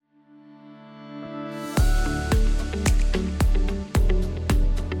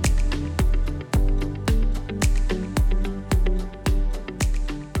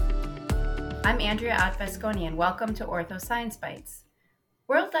Andrea Otvesconi, and welcome to Ortho Science Bites.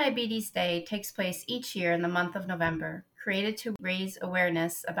 World Diabetes Day takes place each year in the month of November, created to raise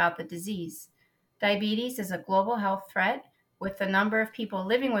awareness about the disease. Diabetes is a global health threat, with the number of people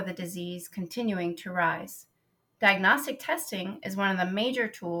living with the disease continuing to rise. Diagnostic testing is one of the major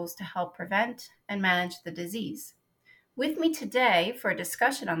tools to help prevent and manage the disease. With me today for a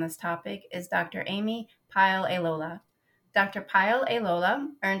discussion on this topic is Dr. Amy Payal-Ailola. Dr. Payal-Ailola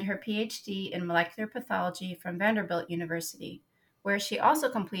earned her PhD in molecular pathology from Vanderbilt University, where she also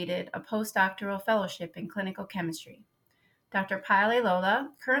completed a postdoctoral fellowship in clinical chemistry. Dr. Payal-Ailola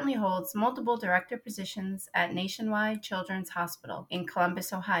currently holds multiple director positions at Nationwide Children's Hospital in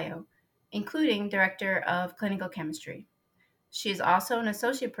Columbus, Ohio, including Director of Clinical Chemistry. She is also an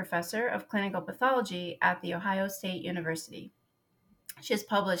associate professor of clinical pathology at The Ohio State University. She has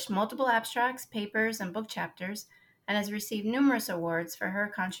published multiple abstracts, papers, and book chapters, and has received numerous awards for her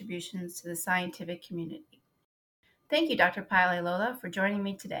contributions to the scientific community. Thank you, Dr. Payal-Ailola, for joining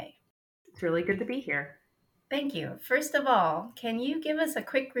me today. It's really good to be here. Thank you. First of all, can you give us a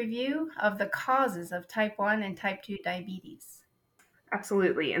quick review of the causes of type 1 and type 2 diabetes?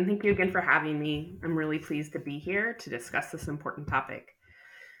 Absolutely. And thank you again for having me. I'm really pleased to be here to discuss this important topic.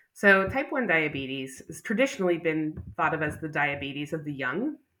 So, type 1 diabetes has traditionally been thought of as the diabetes of the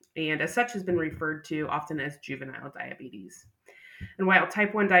young, and as such has been referred to often as juvenile diabetes. And while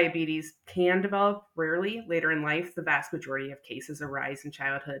type 1 diabetes can develop rarely later in life, the vast majority of cases arise in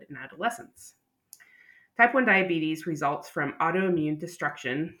childhood and adolescence. Type 1 diabetes results from autoimmune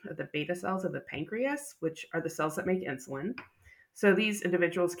destruction of the beta cells of the pancreas, which are the cells that make insulin. So these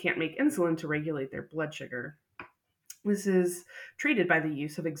individuals can't make insulin to regulate their blood sugar. This is treated by the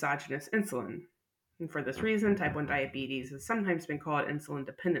use of exogenous insulin. And for this reason, type 1 diabetes has sometimes been called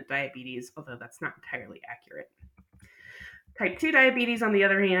insulin-dependent diabetes, although that's not entirely accurate. Type 2 diabetes, on the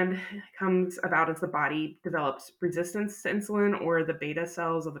other hand, comes about as the body develops resistance to insulin or the beta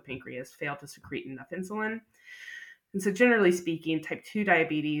cells of the pancreas fail to secrete enough insulin. And so generally speaking, type 2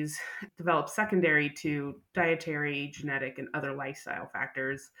 diabetes develops secondary to dietary, genetic, and other lifestyle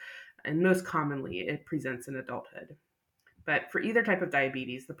factors. And most commonly, it presents in adulthood. But for either type of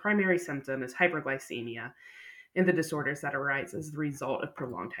diabetes, the primary symptom is hyperglycemia and the disorders that arise as the result of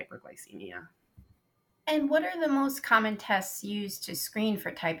prolonged hyperglycemia. And what are the most common tests used to screen for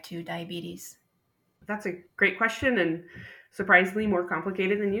type 2 diabetes? That's a great question and surprisingly more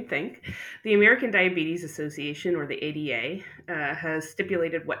complicated than you'd think. The American Diabetes Association, or the ADA, has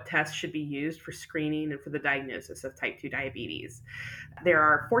stipulated what tests should be used for screening and for the diagnosis of type 2 diabetes. There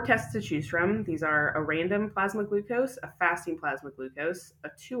are 4 tests to choose from. These are a random plasma glucose, a fasting plasma glucose, a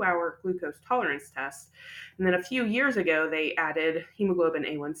 2-hour glucose tolerance test, and then a few years ago, they added hemoglobin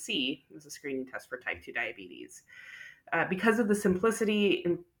A1C as a screening test for type 2 diabetes. Because of the simplicity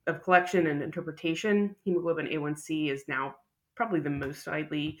of collection and interpretation, hemoglobin A1C is now probably the most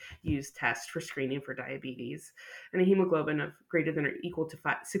widely used test for screening for diabetes. And a hemoglobin of greater than or equal to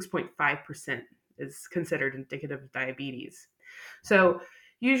 6.5% is considered indicative of diabetes. So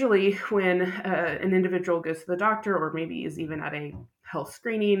usually when an individual goes to the doctor or maybe is even at a health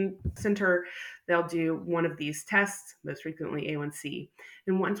screening center, they'll do one of these tests, most frequently A1C.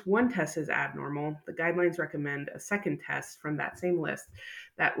 And once one test is abnormal, the guidelines recommend a second test from that same list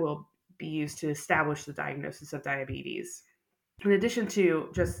that will be used to establish the diagnosis of diabetes. In addition to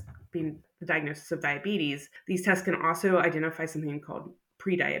just being the diagnosis of diabetes, these tests can also identify something called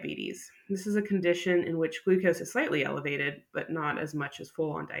prediabetes. This is a condition in which glucose is slightly elevated, but not as much as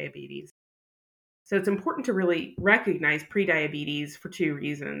full-on diabetes. So it's important to really recognize prediabetes for 2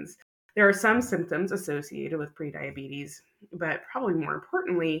 reasons. There are some symptoms associated with prediabetes, but probably more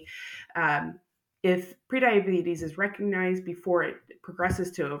importantly, if prediabetes is recognized before it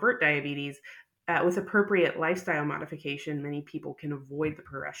progresses to overt diabetes, with appropriate lifestyle modification, many people can avoid the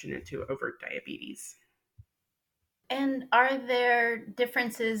progression into overt diabetes. And are there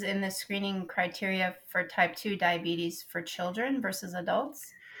differences in the screening criteria for type 2 diabetes for children versus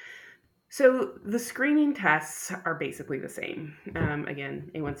adults? So the screening tests are basically the same.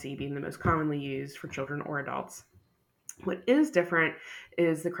 Again, A1C being the most commonly used for children or adults. What is different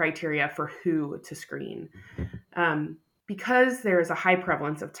is the criteria for who to screen. Because there is a high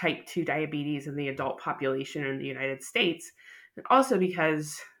prevalence of type 2 diabetes in the adult population in the United States, and also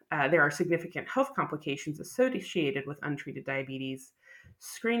because there are significant health complications associated with untreated diabetes,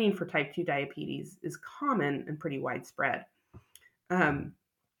 screening for type 2 diabetes is common and pretty widespread.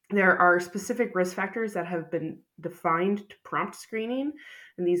 There are specific risk factors that have been defined to prompt screening,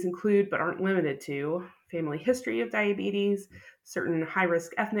 and these include, but aren't limited to, family history of diabetes, certain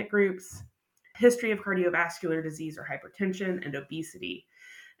high-risk ethnic groups, history of cardiovascular disease or hypertension, and obesity.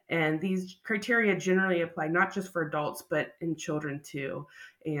 And these criteria generally apply not just for adults, but in children too.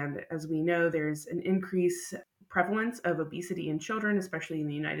 And as we know, there's an increased prevalence of obesity in children, especially in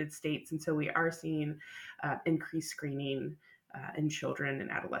the United States. And so we are seeing increased screening in children and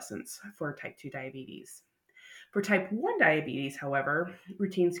adolescents for type 2 diabetes. For type 1 diabetes, however,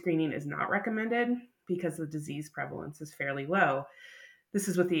 routine screening is not recommended because the disease prevalence is fairly low. This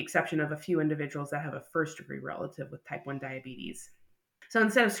is with the exception of a few individuals that have a first-degree relative with type 1 diabetes. So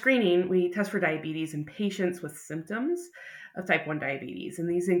instead of screening, we test for diabetes in patients with symptoms of type 1 diabetes. And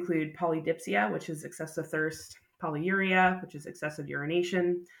these include polydipsia, which is excessive thirst, polyuria, which is excessive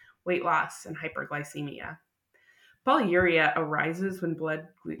urination, weight loss, and hyperglycemia. Polyuria arises when blood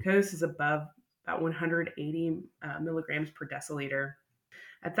glucose is above about 180 milligrams per deciliter.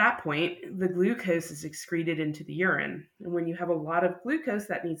 At that point, the glucose is excreted into the urine. And when you have a lot of glucose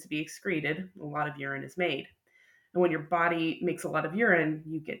that needs to be excreted, a lot of urine is made. And when your body makes a lot of urine,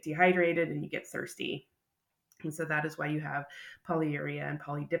 you get dehydrated and you get thirsty. And so that is why you have polyuria and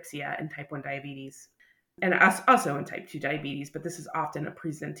polydipsia in type 1 diabetes. And also in type 2 diabetes, but this is often a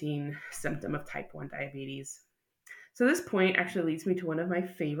presenting symptom of type 1 diabetes. So this point actually leads me to one of my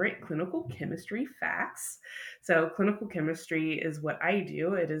favorite clinical chemistry facts. So clinical chemistry is what I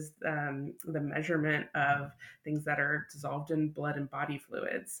do. It is the measurement of things that are dissolved in blood and body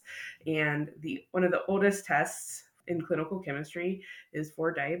fluids. And one of the oldest tests in clinical chemistry is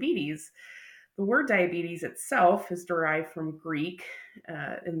for diabetes. The word diabetes itself is derived from Greek,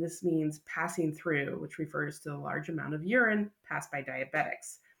 and this means passing through, which refers to the large amount of urine passed by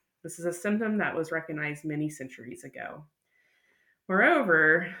diabetics. This is a symptom that was recognized many centuries ago.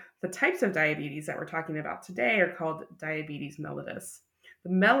 Moreover, the types of diabetes that we're talking about today are called diabetes mellitus.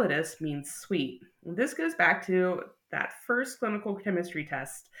 The mellitus means sweet. And this goes back to that first clinical chemistry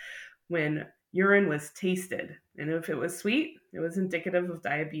test when urine was tasted. And if it was sweet, it was indicative of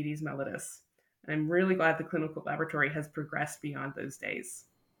diabetes mellitus. I'm really glad the clinical laboratory has progressed beyond those days.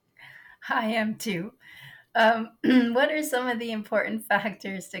 I am too. What are some of the important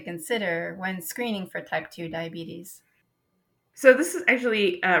factors to consider when screening for type 2 diabetes? So this is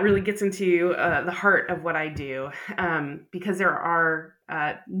actually really gets into the heart of what I do because there are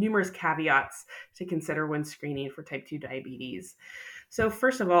numerous caveats to consider when screening for type 2 diabetes. So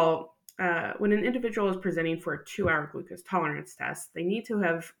first of all, when an individual is presenting for a 2-hour glucose tolerance test, they need to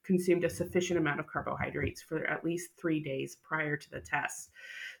have consumed a sufficient amount of carbohydrates for at least 3 days prior to the test.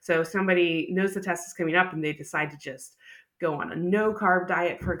 So somebody knows the test is coming up and they decide to just go on a no-carb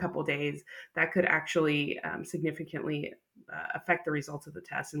diet for a couple days, that could actually significantly affect the results of the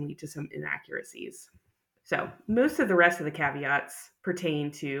test and lead to some inaccuracies. So most of the rest of the caveats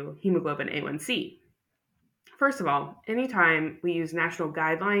pertain to hemoglobin A1C. First of all, anytime we use national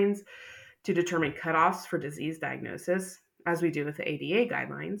guidelines to determine cutoffs for disease diagnosis, as we do with the ADA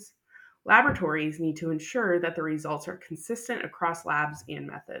guidelines, laboratories need to ensure that the results are consistent across labs and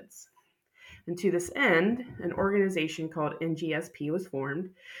methods. And to this end, an organization called NGSP was formed,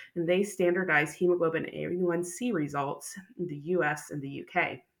 and they standardize hemoglobin A1C results in the US and the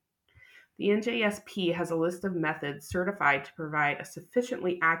UK. The NGSP has a list of methods certified to provide a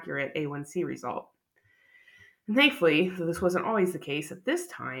sufficiently accurate A1C result. And thankfully, though this wasn't always the case at this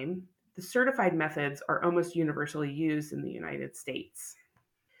time, the certified methods are almost universally used in the United States.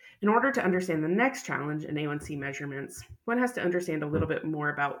 In order to understand the next challenge in A1C measurements, one has to understand a little bit more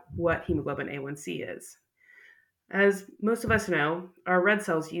about what hemoglobin A1C is. As most of us know, our red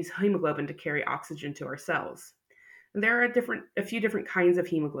cells use hemoglobin to carry oxygen to our cells. And there are a few different kinds of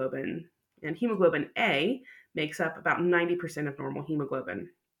hemoglobin, and hemoglobin A makes up about 90% of normal hemoglobin.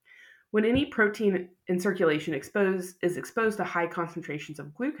 When any protein in circulation is exposed to high concentrations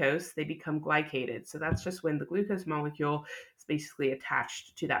of glucose, they become glycated. So that's just when the glucose molecule is basically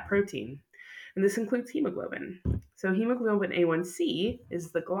attached to that protein. And this includes hemoglobin. So hemoglobin A1C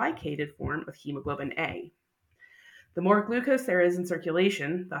is the glycated form of hemoglobin A. The more glucose there is in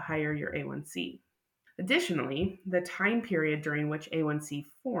circulation, the higher your A1C. Additionally, the time period during which A1C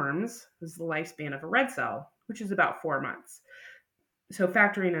forms is the lifespan of a red cell, which is about 4 months. So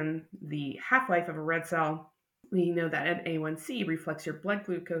factoring in the half-life of a red cell, we know that an A1C reflects your blood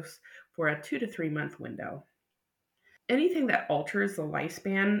glucose for a 2 to 3 month window. Anything that alters the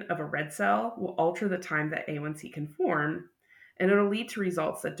lifespan of a red cell will alter the time that A1C can form, and it'll lead to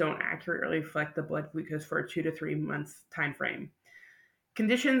results that don't accurately reflect the blood glucose for a 2 to 3 month time frame.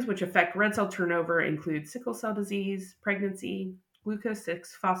 Conditions which affect red cell turnover include sickle cell disease, pregnancy, glucose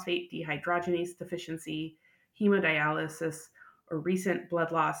 6-phosphate dehydrogenase deficiency, hemodialysis, or recent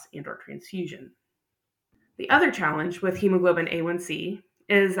blood loss and/or transfusion. The other challenge with hemoglobin A1C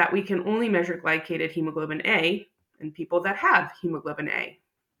is that we can only measure glycated hemoglobin A in people that have hemoglobin A.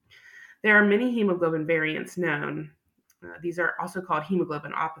 There are many hemoglobin variants known. These are also called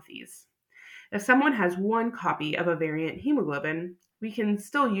hemoglobinopathies. If someone has one copy of a variant hemoglobin, we can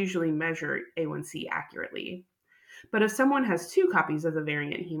still usually measure A1C accurately. But if someone has two copies of the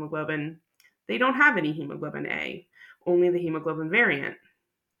variant hemoglobin, they don't have any hemoglobin A, only the hemoglobin variant.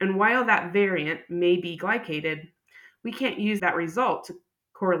 And while that variant may be glycated, we can't use that result to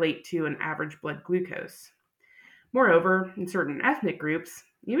correlate to an average blood glucose. Moreover, in certain ethnic groups,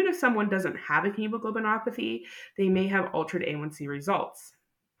 even if someone doesn't have a hemoglobinopathy, they may have altered A1C results.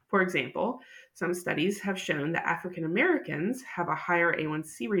 For example, some studies have shown that African Americans have a higher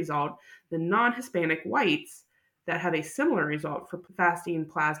A1C result than non Hispanic whites that have a similar result for fasting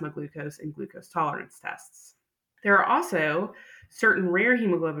plasma glucose and glucose tolerance tests. There are also certain rare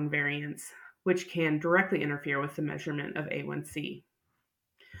hemoglobin variants which can directly interfere with the measurement of A1C.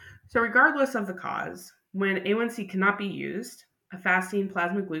 So, regardless of the cause, when A1C cannot be used, a fasting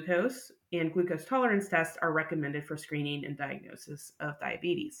plasma glucose and glucose tolerance tests are recommended for screening and diagnosis of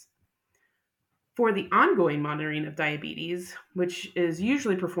diabetes. For the ongoing monitoring of diabetes, which is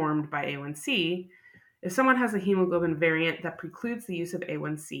usually performed by A1C, if someone has a hemoglobin variant that precludes the use of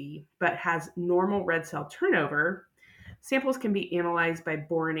A1C but has normal red cell turnover, samples can be analyzed by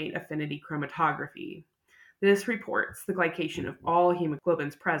boronate affinity chromatography. This reports the glycation of all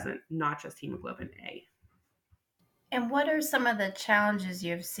hemoglobins present, not just hemoglobin A. And what are some of the challenges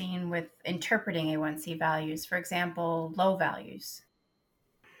you've seen with interpreting A1C values, for example, low values?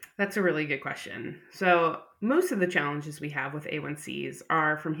 That's a really good question. So, most of the challenges we have with A1Cs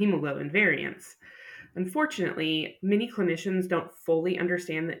are from hemoglobin variants. Unfortunately, many clinicians don't fully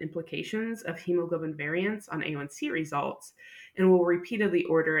understand the implications of hemoglobin variants on A1C results and will repeatedly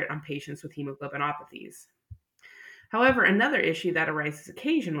order it on patients with hemoglobinopathies. However, another issue that arises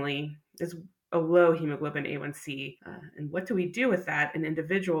occasionally is a low hemoglobin A1C. And what do we do with that in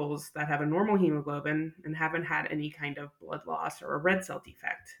individuals that have a normal hemoglobin and haven't had any kind of blood loss or a red cell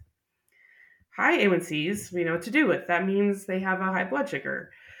defect? High A1Cs, we know what to do with. That means they have a high blood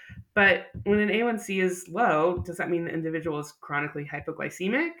sugar. But when an A1C is low, does that mean the individual is chronically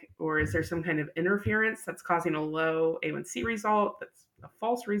hypoglycemic? Or is there some kind of interference that's causing a low A1C result that's a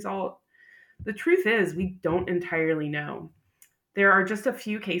false result? The truth is, we don't entirely know. There are just a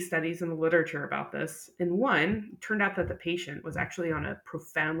few case studies in the literature about this. In one, it turned out that the patient was actually on a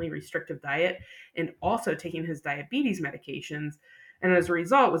profoundly restrictive diet and also taking his diabetes medications, and as a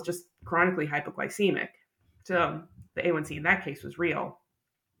result was just chronically hypoglycemic. So the A1C in that case was real.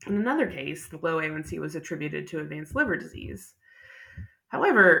 In another case, the low A1C was attributed to advanced liver disease.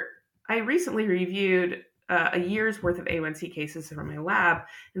 However, I recently reviewed a year's worth of A1C cases from my lab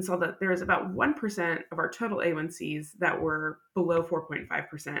and saw that there was about 1% of our total A1Cs that were below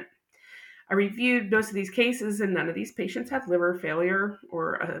 4.5%. I reviewed most of these cases, and none of these patients had liver failure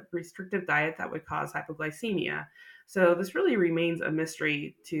or a restrictive diet that would cause hypoglycemia. So this really remains a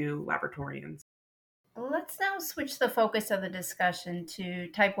mystery to laboratorians. Let's now switch the focus of the discussion to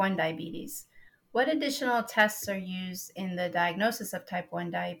type 1 diabetes. What additional tests are used in the diagnosis of type 1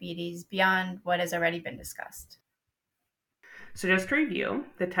 diabetes beyond what has already been discussed? So, just to review,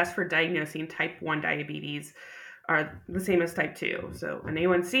 the tests for diagnosing type 1 diabetes are the same as type 2. So, an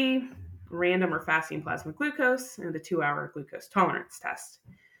A1C, random or fasting plasma glucose, and a 2-hour glucose tolerance test.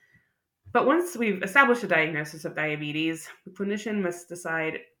 But once we've established a diagnosis of diabetes, the clinician must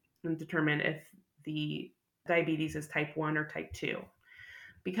decide and determine if the diabetes is type 1 or type 2.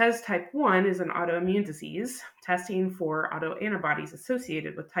 Because type 1 is an autoimmune disease, testing for autoantibodies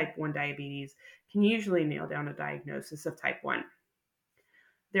associated with type 1 diabetes can usually nail down a diagnosis of type 1.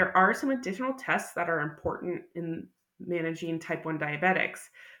 There are some additional tests that are important in managing type 1 diabetics,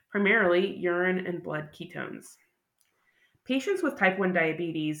 primarily urine and blood ketones. Patients with type 1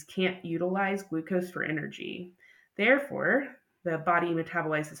 diabetes can't utilize glucose for energy. Therefore, the body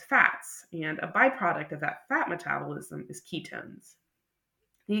metabolizes fats, and a byproduct of that fat metabolism is ketones.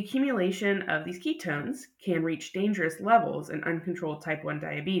 The accumulation of these ketones can reach dangerous levels in uncontrolled type 1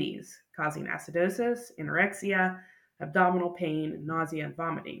 diabetes, causing acidosis, anorexia, abdominal pain, nausea, and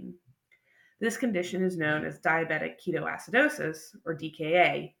vomiting. This condition is known as diabetic ketoacidosis, or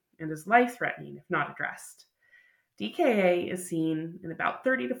DKA, and is life-threatening if not addressed. DKA is seen in about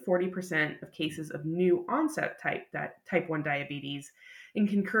 30 to 40% of cases of new onset type 1 diabetes and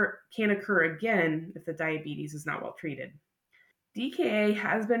can occur again if the diabetes is not well treated. DKA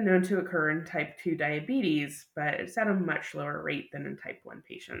has been known to occur in type 2 diabetes, but it's at a much lower rate than in type 1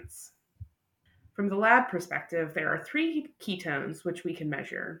 patients. From the lab perspective, there are 3 ketones which we can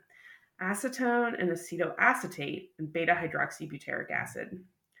measure: acetone and acetoacetate and beta-hydroxybutyric acid.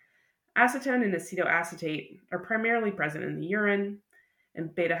 Acetone and acetoacetate are primarily present in the urine,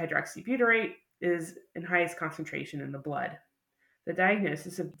 and beta-hydroxybutyrate is in highest concentration in the blood. The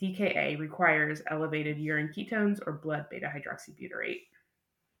diagnosis of DKA requires elevated urine ketones or blood beta-hydroxybutyrate.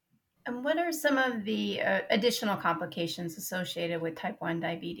 And what are some of the additional complications associated with type 1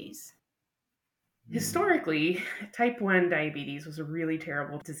 diabetes? Historically, type 1 diabetes was a really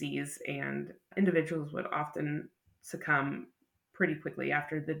terrible disease, and individuals would often succumb pretty quickly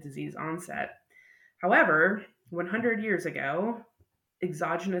after the disease onset. However, 100 years ago,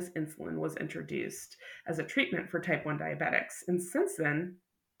 exogenous insulin was introduced as a treatment for type 1 diabetics. And since then,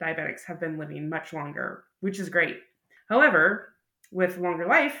 diabetics have been living much longer, which is great. However, with longer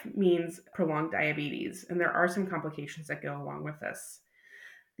life means prolonged diabetes, and there are some complications that go along with this.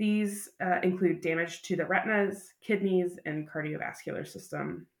 These include damage to the retinas, kidneys, and cardiovascular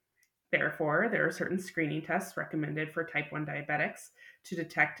system. Therefore, there are certain screening tests recommended for type 1 diabetics to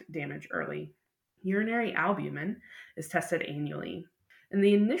detect damage early. Urinary albumin is tested annually. In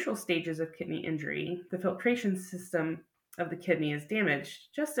the initial stages of kidney injury, the filtration system of the kidney is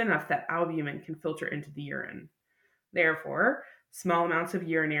damaged just enough that albumin can filter into the urine. Therefore, small amounts of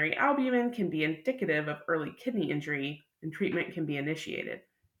urinary albumin can be indicative of early kidney injury, and treatment can be initiated.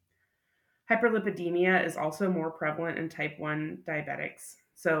 Hyperlipidemia is also more prevalent in type 1 diabetics,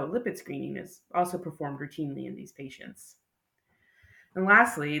 so lipid screening is also performed routinely in these patients. And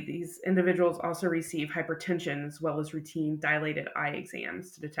lastly, these individuals also receive hypertension as well as routine dilated eye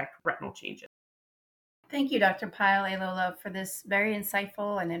exams to detect retinal changes. Thank you, Dr. Pyle-Ailola, for this very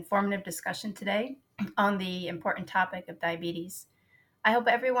insightful and informative discussion today on the important topic of diabetes. I hope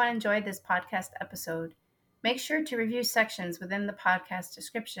everyone enjoyed this podcast episode. Make sure to review sections within the podcast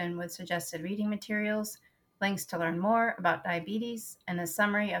description with suggested reading materials, links to learn more about diabetes, and a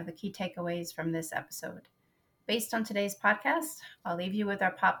summary of the key takeaways from this episode. Based on today's podcast, I'll leave you with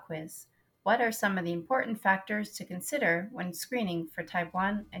our pop quiz. What are some of the important factors to consider when screening for type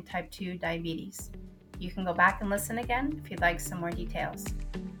 1 and type 2 diabetes? You can go back and listen again if you'd like some more details.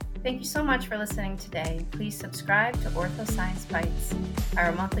 Thank you so much for listening today. Please subscribe to Ortho Science Bites,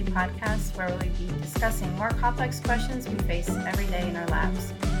 our monthly podcast where we'll be discussing more complex questions we face every day in our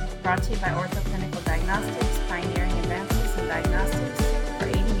labs. Brought to you by Ortho Clinical Diagnostics, pioneering advances in diagnostics